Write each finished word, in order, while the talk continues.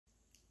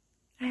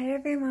Hi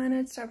everyone,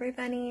 it's Strawberry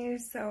Bunny.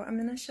 So I'm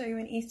going to show you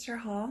an Easter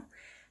haul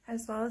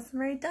as well as some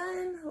Rae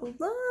Dunn.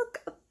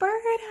 Look, a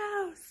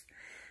birdhouse!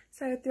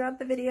 So throughout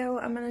the video,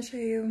 I'm going to show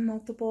you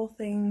multiple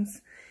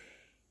things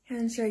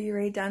and show you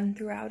Rae Dunn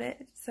throughout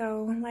it.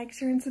 So like,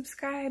 share, and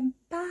subscribe.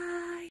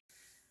 Bye!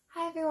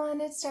 Hi everyone,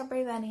 it's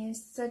Strawberry Bunny.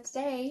 So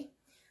today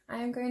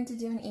I'm going to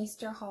do an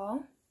Easter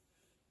haul.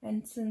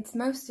 And since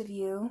most of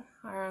you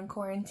are on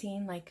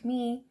quarantine like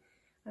me,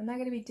 I'm not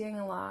going to be doing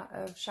a lot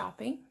of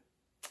shopping.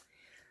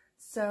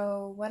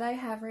 So what I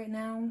have right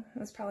now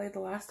is probably the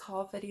last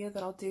haul video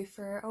that I'll do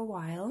for a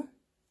while.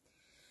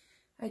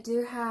 I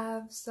do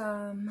have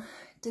some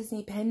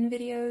Disney pin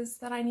videos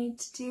that I need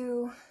to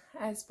do,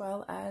 as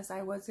well as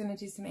I was going to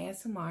do some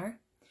ASMR,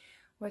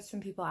 which some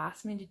people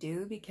asked me to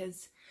do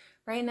because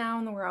right now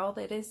in the world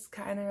it is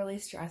kind of really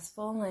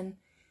stressful and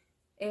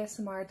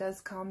ASMR does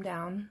calm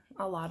down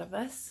a lot of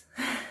us.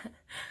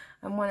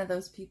 I'm one of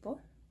those people.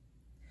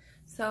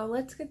 So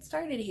let's get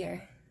started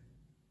here.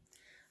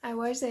 I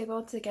was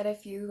able to get a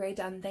few Rae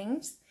Dunn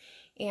things,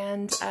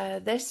 and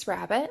this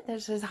rabbit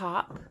that says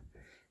Hop,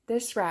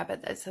 this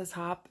rabbit that says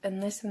Hop,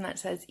 and this one that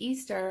says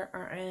Easter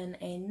are in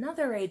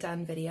another Rae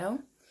Dunn video.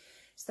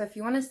 So if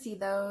you want to see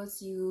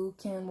those, you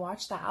can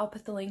watch that. I'll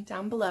put the link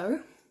down below.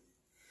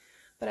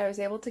 But I was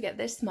able to get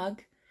this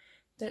mug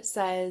that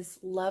says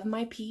Love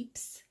My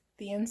Peeps.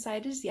 The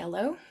inside is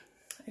yellow.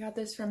 I got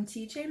this from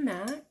TJ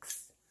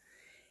Maxx.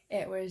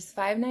 It was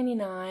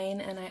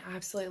 $5.99 and I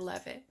absolutely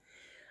love it.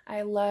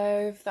 I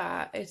love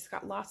that it's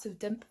got lots of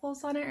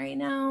dimples on it right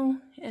now,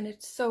 and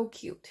it's so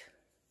cute.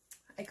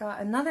 I got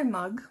another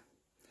mug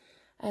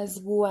as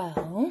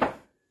well,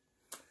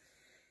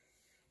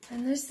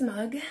 and this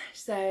mug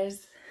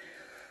says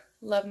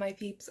Love My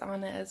Peeps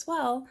on it as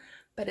well,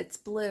 but it's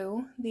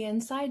blue. The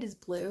inside is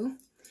blue,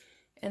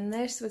 and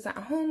this was at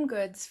Home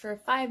Goods for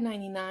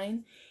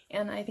 $5.99,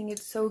 and I think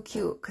it's so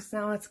cute because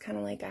now it's kind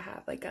of like I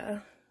have like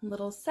a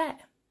little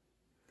set.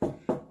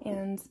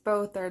 And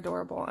both are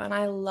adorable, and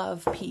I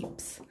love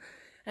Peeps.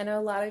 I know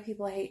a lot of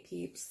people hate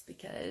Peeps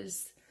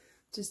because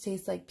it just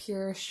tastes like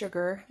pure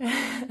sugar.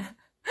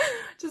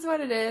 Just what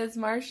it is,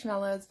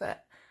 marshmallows,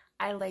 but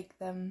I like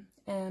them.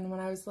 And when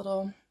I was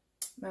little,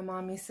 my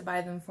mom used to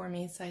buy them for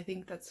me, so I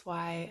think that's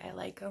why I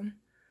like them.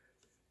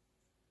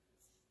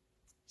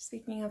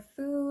 Speaking of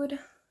food,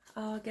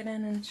 I'll get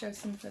in and show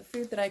some of the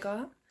food that I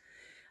got.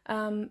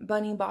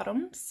 Bunny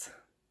Bottoms.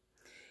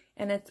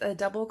 And it's a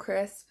double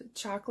crisp,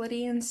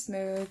 chocolatey and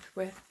smooth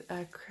with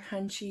a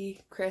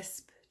crunchy,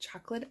 crisp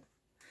chocolate.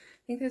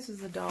 I think this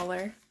was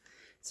 $1.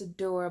 It's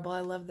adorable.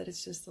 I love that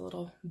it's just a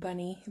little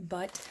bunny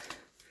butt.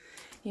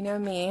 You know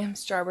me, I'm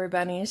Strawberry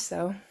Bunny,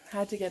 so I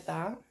had to get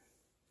that.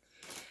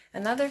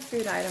 Another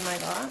food item I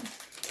got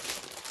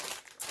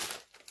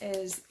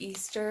is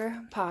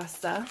Easter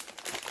pasta.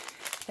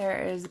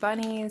 There is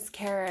bunnies,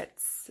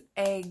 carrots,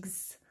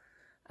 eggs,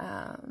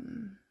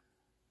 and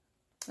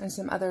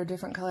some other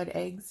different colored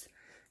eggs.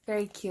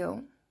 Very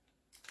cute.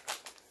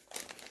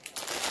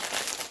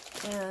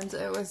 And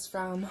it was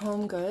from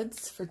Home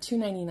Goods for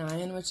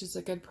 $2.99, which is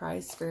a good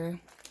price for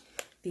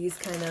these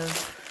kind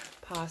of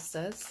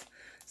pastas.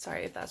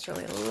 Sorry if that's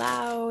really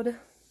loud.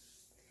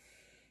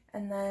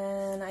 And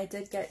then I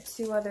did get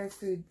two other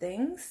food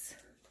things.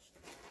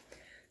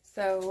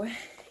 So,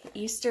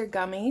 Easter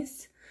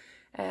gummies.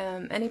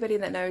 Anybody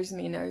that knows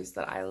me knows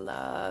that I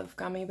love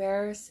gummy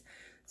bears.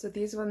 So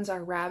these ones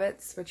are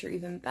rabbits, which are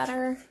even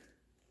better.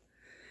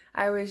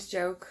 I always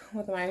joke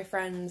with my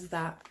friends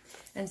that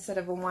instead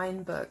of a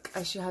wine book,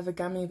 I should have a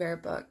gummy bear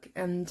book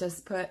and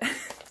just put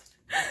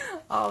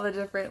all the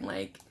different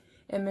like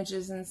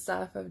images and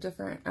stuff of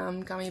different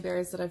gummy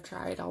bears that I've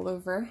tried all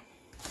over.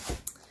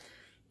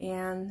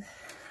 And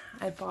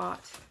I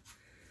bought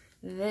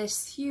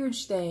this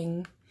huge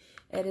thing.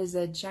 It is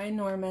a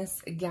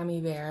ginormous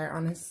gummy bear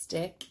on a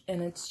stick,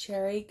 and it's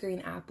cherry green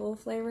apple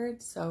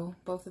flavored, so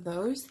both of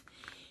those.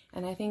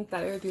 And I think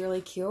that it would be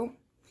really cute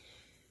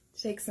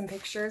to take some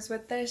pictures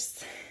with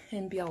this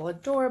and be all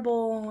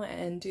adorable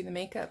and do the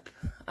makeup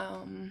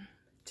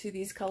to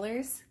these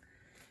colors.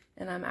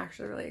 And I'm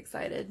actually really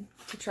excited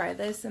to try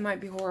this. It might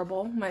be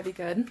horrible, might be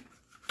good.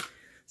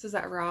 This is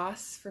at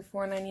Ross for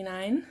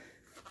 $4.99.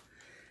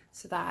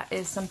 So that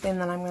is something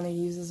that I'm going to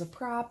use as a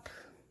prop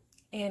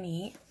and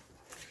eat.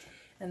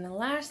 And the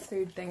last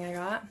food thing I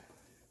got,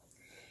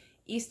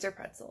 Easter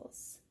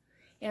pretzels.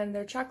 And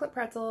they're chocolate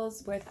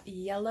pretzels with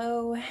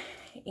yellow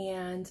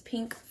and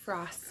pink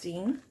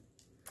frosting.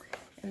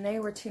 And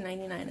they were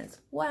 $2.99 as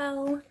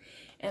well.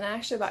 And I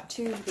actually bought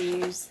two of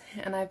these,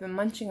 and I've been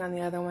munching on the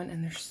other one,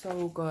 and they're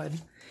so good.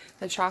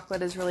 The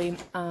chocolate is really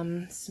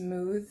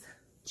smooth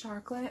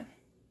chocolate.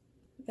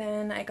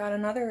 Then I got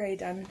another Rae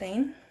Dunn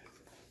thing.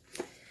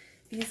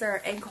 These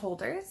are egg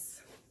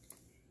holders.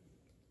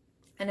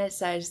 And it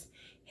says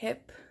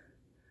Hip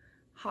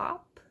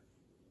Hop.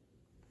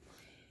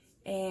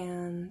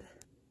 And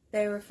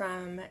they were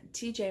from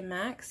TJ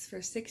Maxx for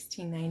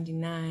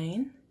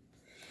 $16.99.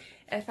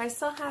 If I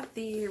still have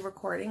the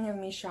recording of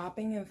me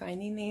shopping and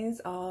finding these,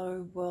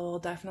 I will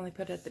definitely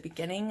put it at the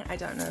beginning. I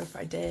don't know if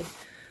I did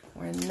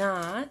or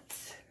not.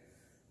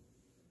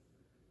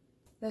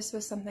 This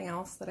was something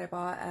else that I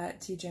bought at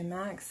TJ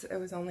Maxx. It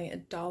was only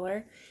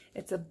 $1.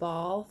 It's a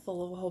ball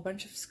full of a whole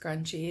bunch of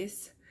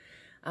scrunchies.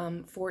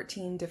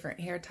 14 different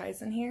hair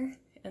ties in here,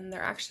 and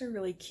they're actually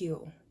really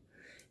cute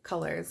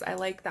colors. I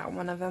like that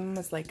one of them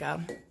was like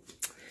a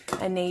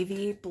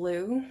navy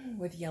blue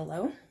with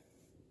yellow.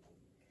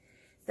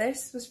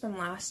 This was from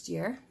last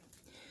year,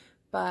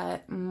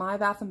 but my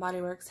Bath &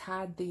 Body Works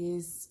had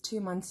these 2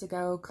 months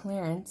ago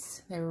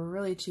clearance. They were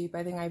really cheap.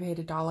 I think I paid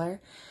 $1.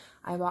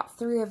 I bought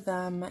 3 of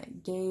them,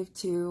 gave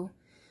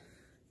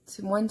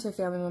one to a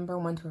family member,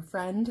 one to a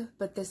friend,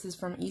 but this is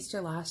from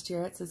Easter last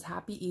year. It says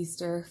Happy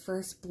Easter,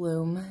 First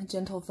Bloom,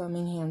 Gentle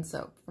Foaming Hand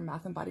Soap from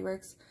Bath & Body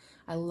Works.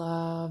 I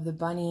love the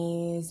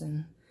bunnies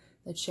and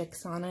the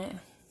chicks on it.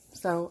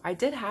 So I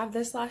did have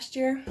this last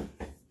year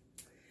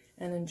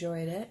and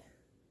enjoyed it.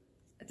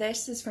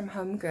 This is from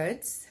Home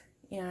Goods,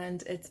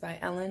 and it's by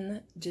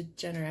Ellen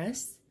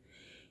DeGeneres,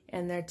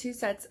 and they're 2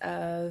 sets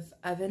of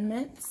oven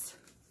mitts,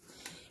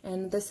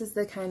 and this is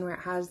the kind where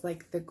it has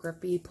like the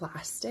grippy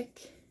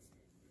plastic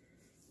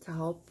to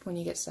help when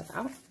you get stuff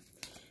out,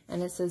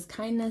 and it says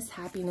kindness,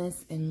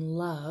 happiness, and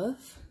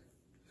love.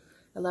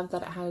 I love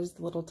that it has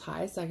the little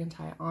tie so I can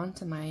tie it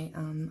onto my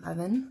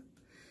oven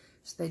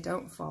so they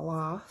don't fall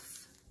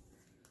off.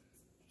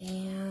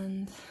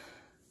 And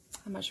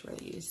how much were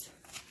these?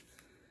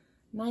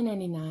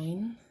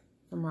 $9.99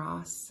 from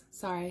Ross.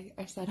 Sorry,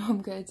 I said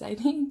Home Goods, I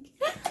think.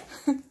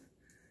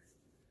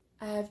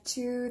 I have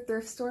 2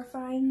 thrift store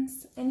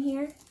finds in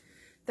here.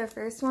 The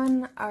first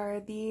one are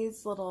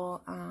these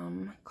little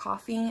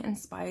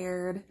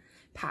coffee-inspired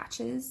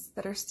patches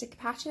that are stick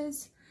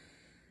patches.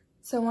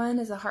 So one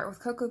is a heart with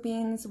cocoa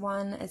beans,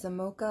 one is a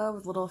mocha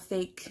with little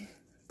fake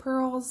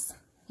pearls.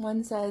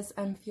 One says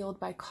I'm fueled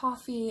by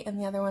coffee, and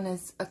the other one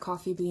is a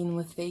coffee bean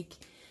with fake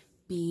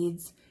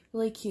beads.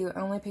 Really cute.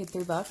 I only paid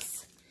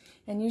 $3,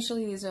 and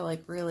usually these are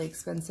like really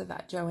expensive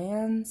at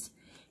Joann's.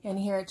 And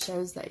here it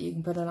shows that you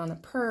can put it on a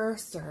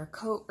purse or a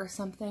coat or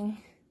something.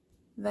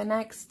 The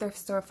next thrift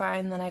store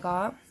find that I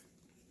got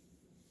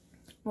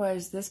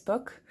was this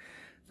book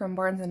from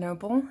Barnes &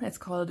 Noble. It's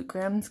called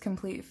Grimm's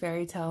Complete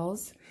Fairy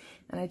Tales,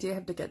 and I do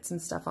have to get some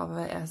stuff off of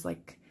it. It has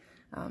like,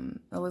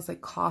 it was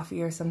like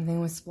coffee or something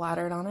was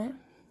splattered on it.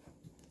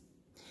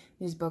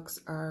 These books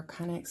are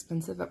kind of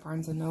expensive at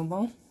Barnes &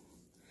 Noble.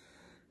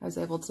 I was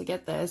able to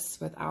get this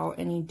without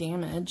any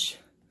damage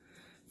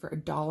for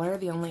 $1.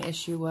 The only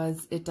issue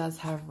was it does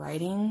have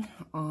writing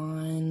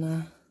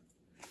on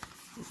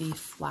the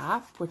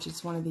flap, which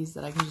is one of these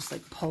that I can just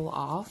like pull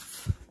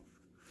off.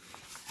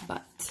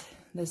 But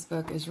this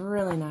book is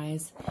really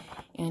nice,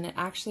 and it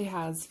actually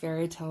has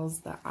fairy tales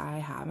that I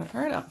haven't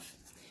heard of.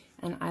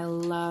 And I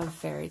love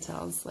fairy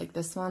tales. Like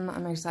this one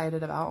I'm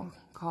excited about,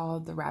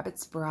 called The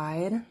Rabbit's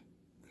Bride.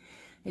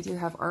 I do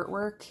have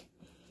artwork,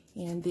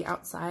 and the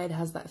outside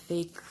has that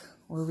fake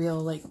or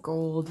real like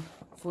gold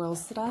foil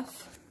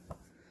stuff.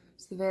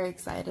 So very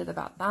excited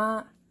about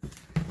that.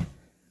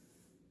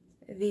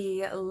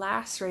 The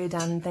last Rae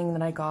Dunn thing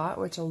that I got,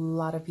 which a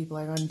lot of people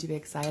are going to be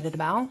excited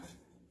about,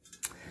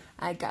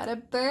 I got a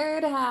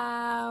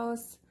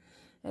birdhouse.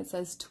 It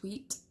says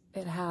Tweet.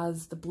 It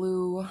has the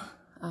blue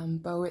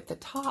bow at the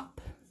top.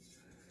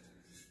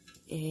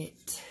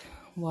 It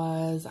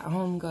was at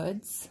Home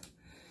Goods,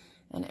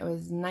 and it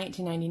was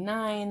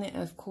 $19.99.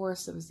 Of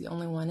course, it was the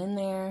only one in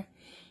there,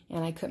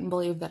 and I couldn't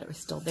believe that it was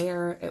still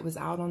there. It was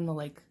out on the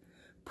like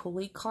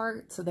pulley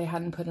cart, so they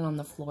hadn't put it on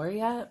the floor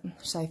yet.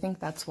 So I think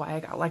that's why I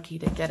got lucky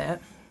to get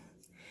it.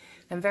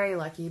 I'm very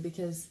lucky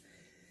because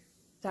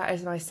that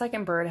is my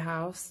second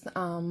birdhouse.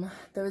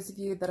 Those of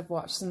you that have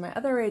watched some of my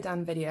other Rae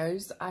Dunn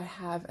videos, I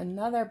have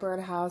another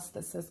birdhouse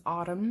that says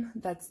Autumn.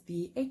 That's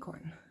the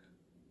acorn.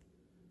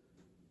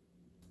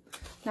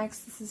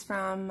 Next, this is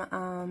from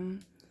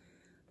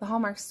the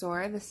Hallmark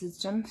store. This is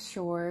Gem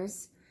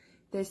Shores.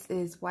 This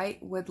is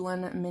White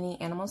Woodland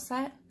Mini Animal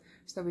Set.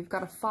 So we've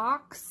got a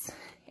fox,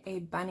 a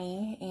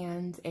bunny,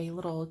 and a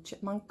little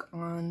chipmunk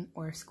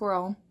or a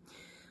squirrel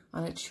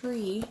on a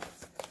tree.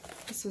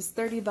 This was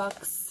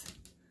 $30.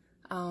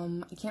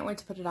 I can't wait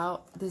to put it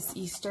out this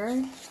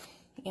Easter,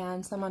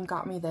 and someone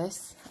got me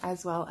this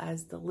as well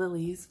as the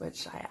lilies,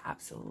 which I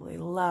absolutely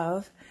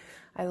love.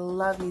 I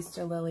love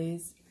Easter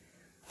lilies,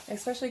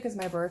 especially because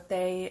my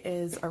birthday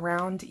is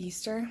around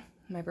Easter.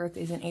 My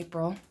birthday's in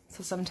April,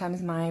 so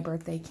sometimes my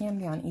birthday can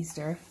be on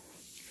Easter.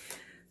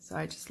 So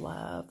I just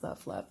love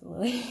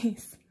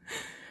lilies.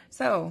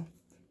 So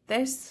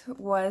this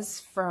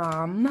was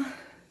from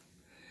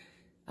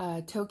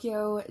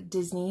Tokyo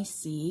Disney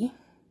Sea,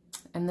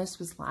 and this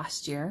was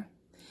last year.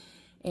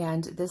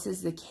 And this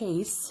is the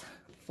case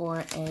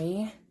for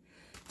a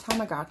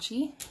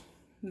Tamagotchi,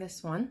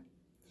 this one.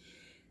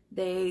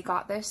 They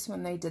got this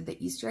when they did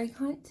the Easter egg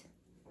hunt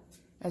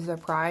as a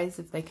prize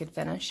if they could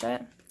finish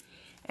it.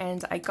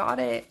 And I got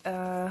it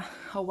a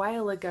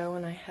while ago,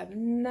 and I have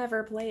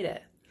never played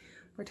it.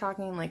 We're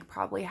talking like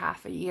probably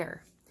half a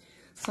year.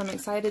 So I'm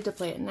excited to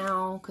play it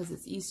now because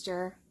it's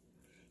Easter,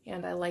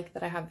 and I like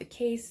that I have the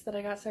case that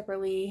I got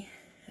separately,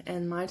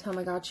 and my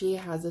Tamagotchi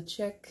has a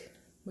chick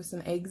with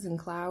some eggs and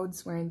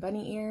clouds wearing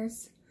bunny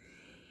ears,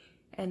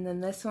 And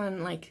then this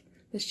one, like,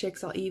 this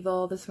chick's all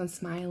evil, this one's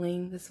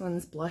smiling, this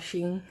one's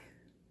blushing.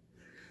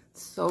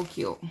 It's so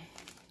cute.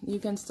 You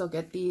can still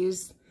get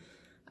these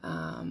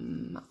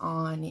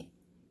on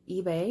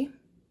eBay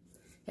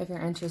if you're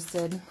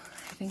interested.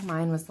 I think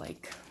mine was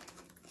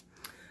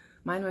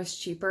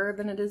cheaper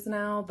than it is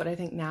now, but I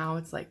think now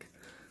it's like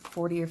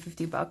 40 or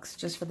 50 bucks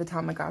just for the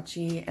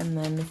Tamagotchi, and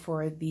then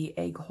for the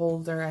egg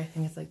holder I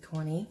think it's like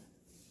 20.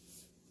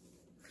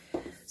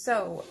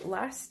 So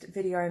last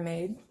video I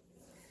made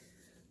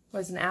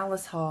was an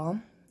Alice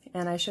haul,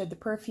 and I showed the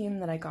perfume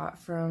that I got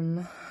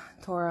from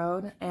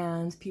Torode,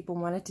 and people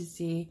wanted to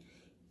see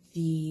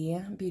the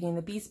Beauty and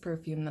the Beast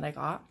perfume that I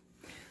got,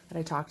 that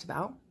I talked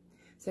about.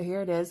 So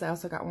here it is. I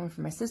also got one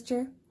for my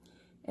sister.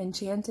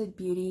 Enchanted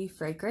Beauty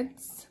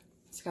fragrance.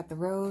 It's got the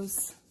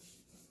rose.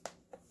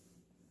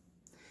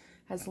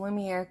 Has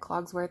Lumiere,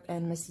 Clogsworth,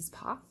 and Mrs.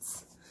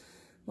 Potts.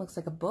 Looks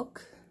like a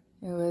book.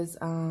 It was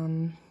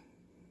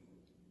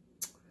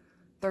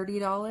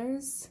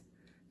 $30,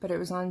 but it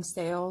was on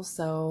sale,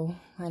 so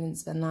I didn't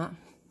spend that.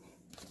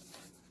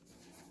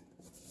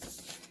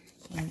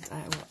 And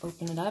I will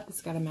open it up.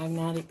 It's got a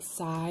magnetic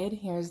side.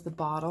 Here's the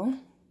bottle.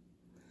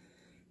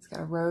 It's got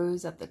a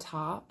rose at the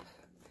top.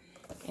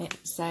 It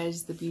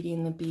says the Beauty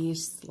and the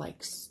Beast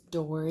like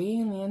story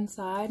in the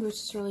inside, which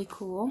is really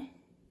cool.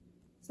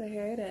 So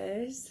here it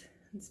is.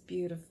 It's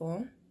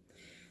beautiful.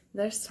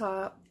 This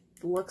top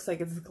looks like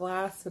it's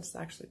glass, but it's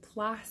actually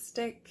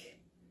plastic.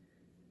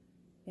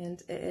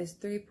 And it is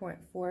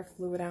 3.4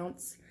 fluid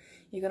ounce.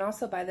 You can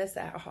also buy this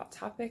at Hot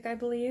Topic, I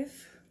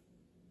believe.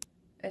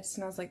 It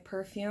smells like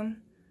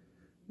perfume,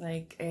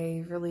 like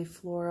a really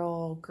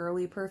floral,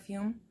 girly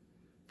perfume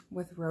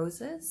with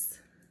roses.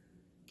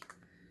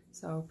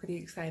 So pretty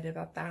excited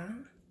about that.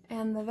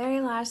 And the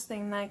very last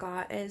thing that I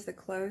got is the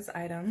clothes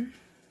item.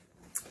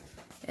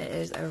 It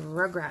is a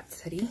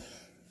Rugrats hoodie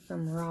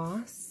from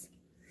Ross.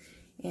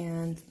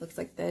 And it looks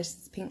like this.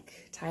 It's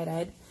pink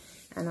tie-dyed.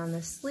 And on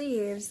the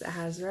sleeves, it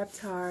has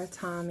Reptar,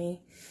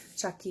 Tommy,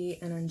 Chucky,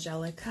 and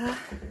Angelica.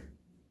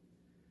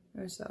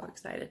 I'm so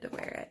excited to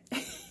wear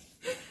it.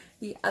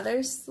 The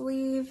other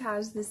sleeve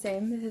has the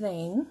same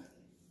thing.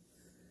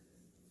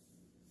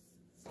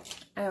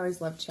 I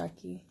always loved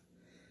Chucky.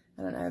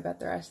 I don't know about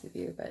the rest of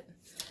you, but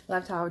I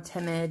loved how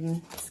timid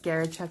and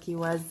scared Chucky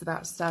was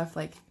about stuff,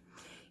 like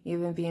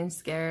even being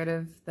scared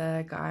of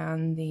the guy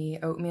on the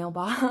oatmeal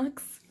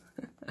box.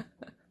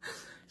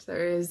 So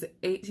there is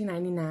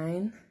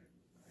 $18.99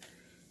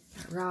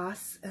 at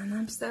Ross, and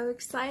I'm so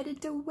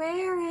excited to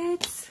wear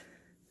it.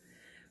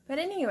 But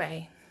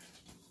anyway,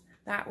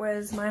 that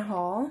was my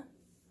haul.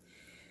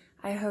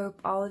 I hope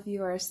all of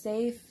you are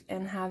safe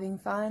and having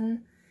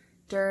fun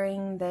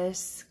during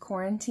this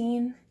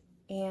quarantine,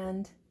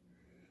 and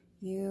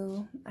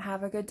you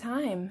have a good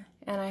time.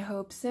 And I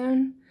hope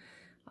soon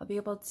I'll be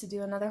able to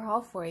do another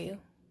haul for you.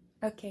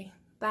 Okay,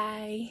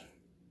 bye.